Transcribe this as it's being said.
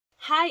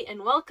Hi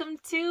and welcome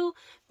to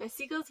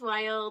Messie Goes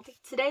Wild.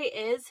 Today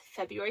is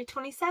February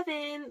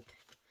 27th.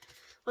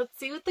 Let's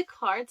see what the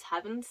cards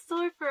have in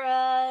store for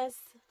us.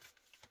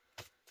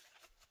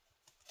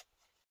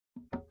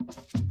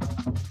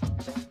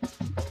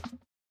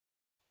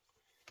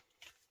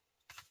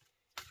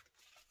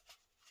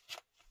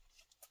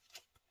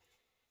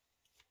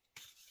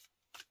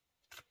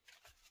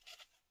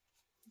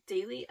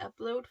 Daily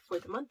upload for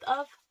the month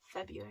of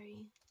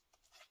February.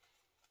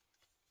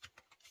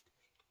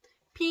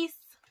 Peace.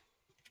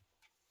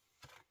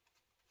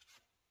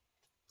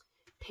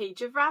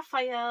 Page of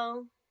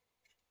Raphael.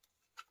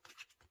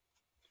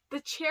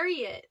 The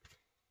Chariot.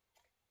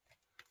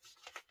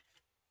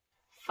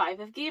 Five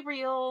of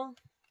Gabriel.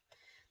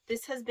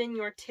 This has been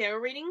your tarot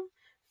reading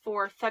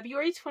for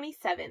February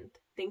 27th.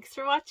 Thanks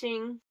for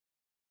watching.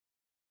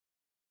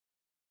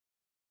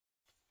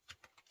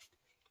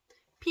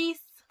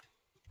 Peace.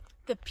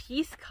 The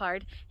Peace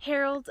card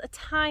heralds a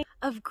time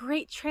of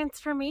great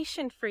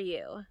transformation for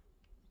you.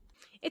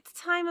 It's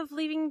time of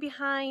leaving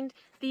behind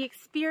the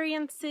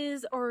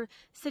experiences or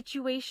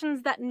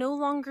situations that no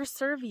longer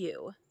serve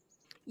you.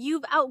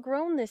 You've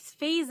outgrown this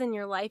phase in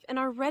your life and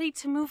are ready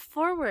to move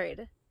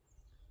forward.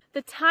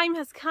 The time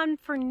has come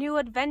for new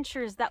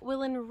adventures that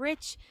will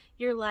enrich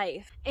your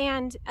life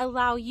and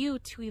allow you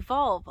to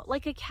evolve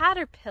like a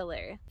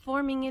caterpillar,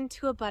 forming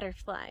into a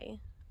butterfly.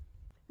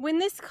 When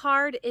this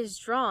card is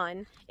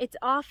drawn, it's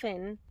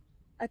often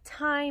a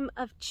time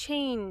of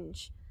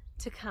change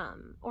to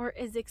come or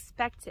is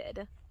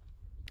expected.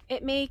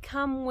 It may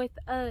come with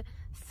a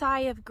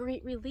sigh of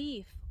great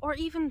relief or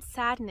even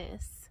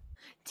sadness.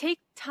 Take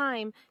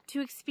time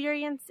to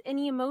experience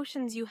any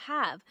emotions you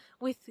have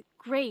with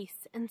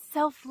grace and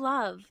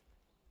self-love.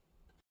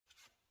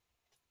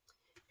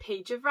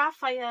 Page of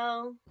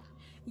Raphael.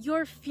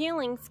 Your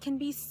feelings can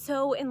be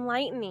so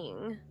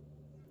enlightening.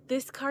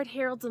 This card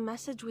heralds a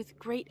message with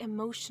great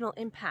emotional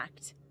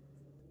impact.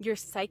 Your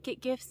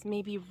psychic gifts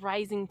may be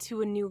rising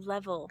to a new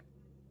level.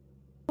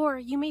 Or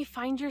you may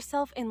find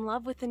yourself in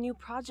love with a new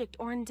project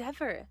or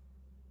endeavor.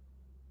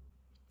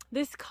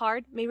 This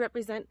card may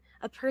represent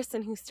a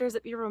person who stirs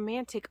up your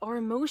romantic or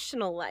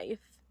emotional life.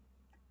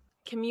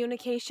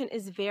 Communication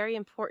is very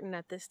important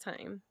at this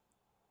time.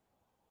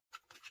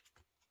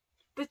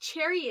 The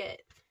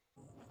Chariot.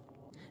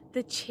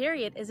 The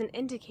Chariot is an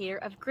indicator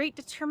of great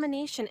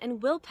determination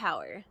and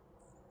willpower.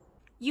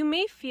 You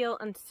may feel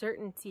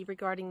uncertainty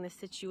regarding the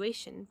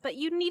situation, but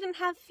you needn't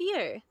have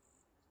fear.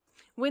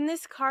 When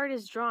this card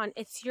is drawn,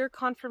 it's your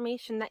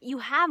confirmation that you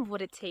have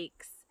what it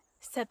takes.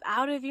 Step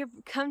out of your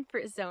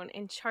comfort zone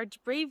and charge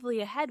bravely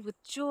ahead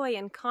with joy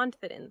and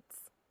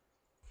confidence.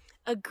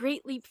 A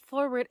great leap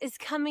forward is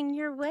coming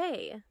your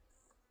way.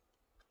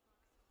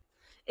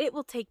 It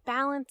will take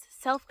balance,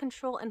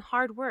 self-control, and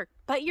hard work,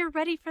 but you're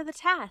ready for the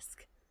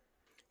task.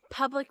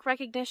 Public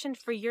recognition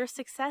for your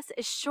success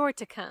is sure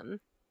to come.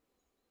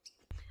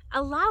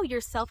 Allow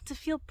yourself to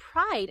feel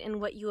pride in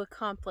what you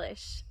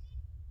accomplish.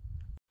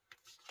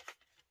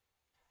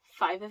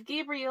 Five of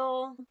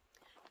Gabriel.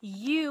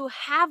 You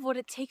have what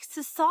it takes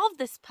to solve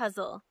this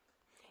puzzle.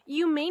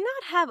 You may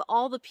not have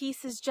all the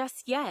pieces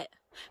just yet,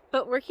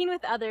 but working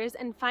with others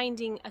and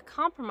finding a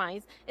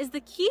compromise is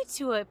the key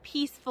to a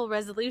peaceful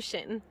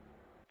resolution.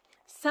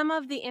 Some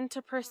of the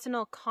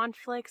interpersonal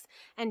conflicts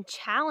and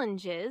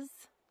challenges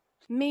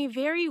may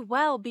very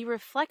well be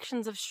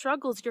reflections of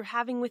struggles you're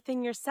having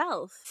within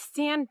yourself.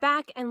 Stand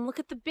back and look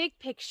at the big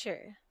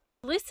picture.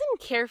 Listen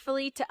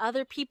carefully to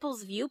other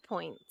people's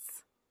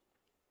viewpoints.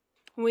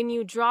 When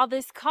you draw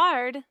this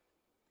card,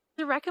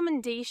 the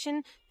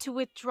recommendation to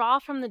withdraw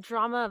from the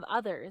drama of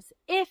others,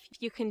 if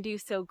you can do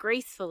so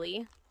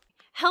gracefully.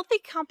 Healthy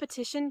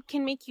competition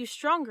can make you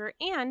stronger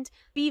and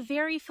be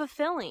very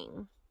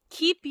fulfilling.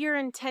 Keep your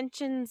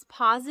intentions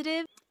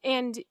positive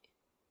and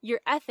your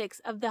ethics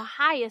of the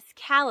highest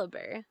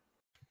caliber.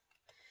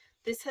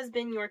 This has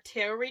been your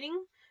tarot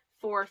reading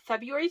for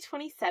February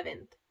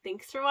 27th.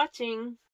 Thanks for watching.